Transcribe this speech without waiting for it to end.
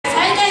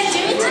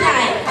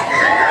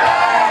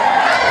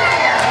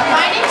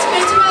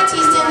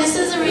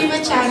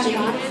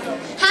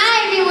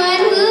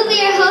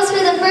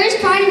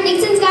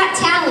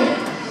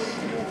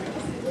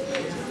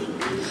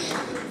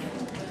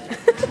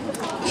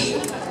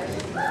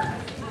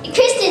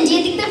Do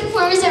you think the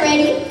performers are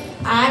ready?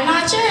 I'm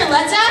not sure.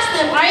 Let's ask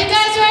them. Are you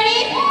guys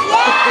ready?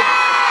 Yeah!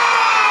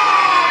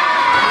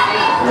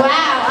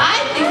 Wow, I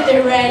think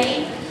they're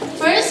ready.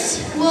 First,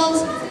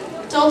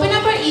 to open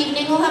up our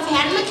evening, we'll have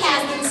Hannah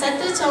McCaslin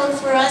set the tone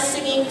for us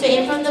singing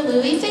Fame from the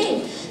movie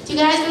Fame. Do you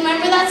guys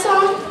remember that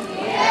song?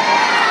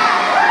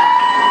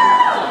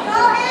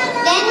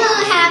 Then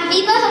we'll have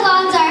Viva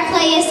Hawaldar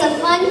play us a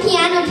fun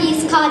piano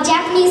piece called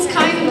Japanese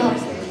Carnival.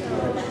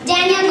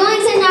 Daniel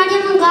Goins and Nadia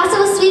Manglasa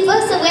will sweep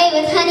us away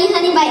with Honey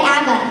Honey by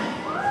ABBA.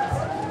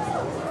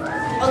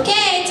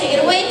 Okay, take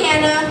it away,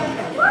 Hannah.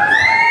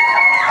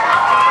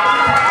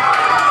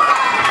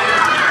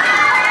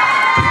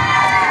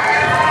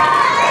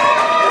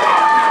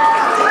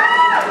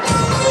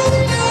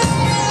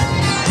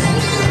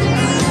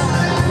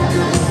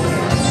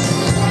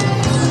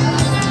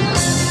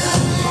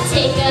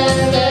 Take a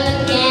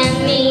look at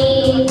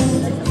me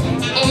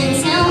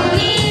and tell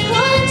me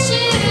what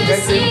you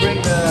see.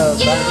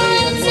 You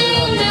want to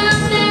know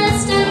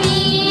best of me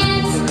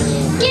and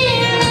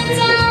give it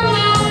time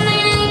will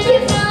make you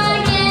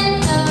forget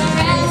the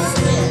rest.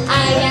 I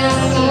got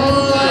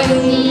more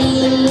of me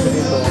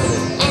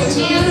and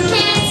you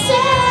can't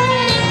set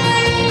it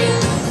free.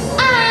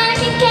 I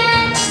can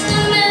catch the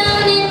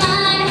moon in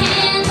my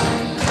hand.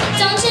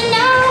 Don't you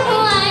know who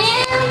I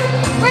am?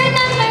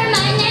 Remember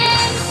my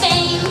name,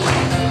 Fame.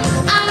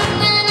 I'm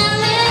gonna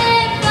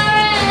live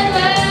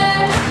forever.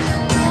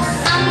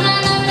 I'm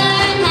gonna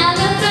learn how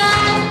to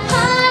fly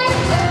high.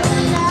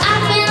 I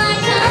feel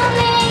like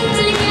coming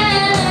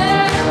together.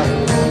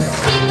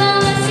 People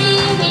will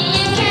see me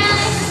and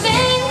cry,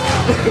 Fame.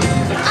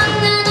 I'm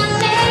gonna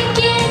make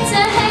it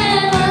to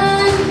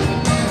heaven.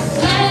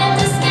 Let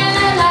the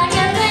sky like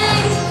a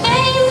flame,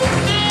 Fame.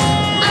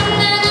 I'm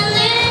gonna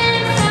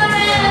live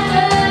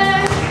forever.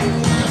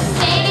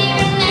 Baby,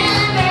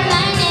 remember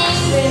my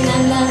name.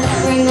 Remember,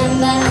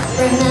 remember,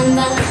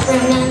 remember,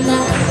 remember,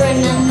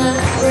 remember,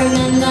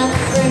 remember,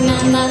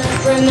 remember,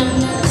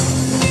 remember.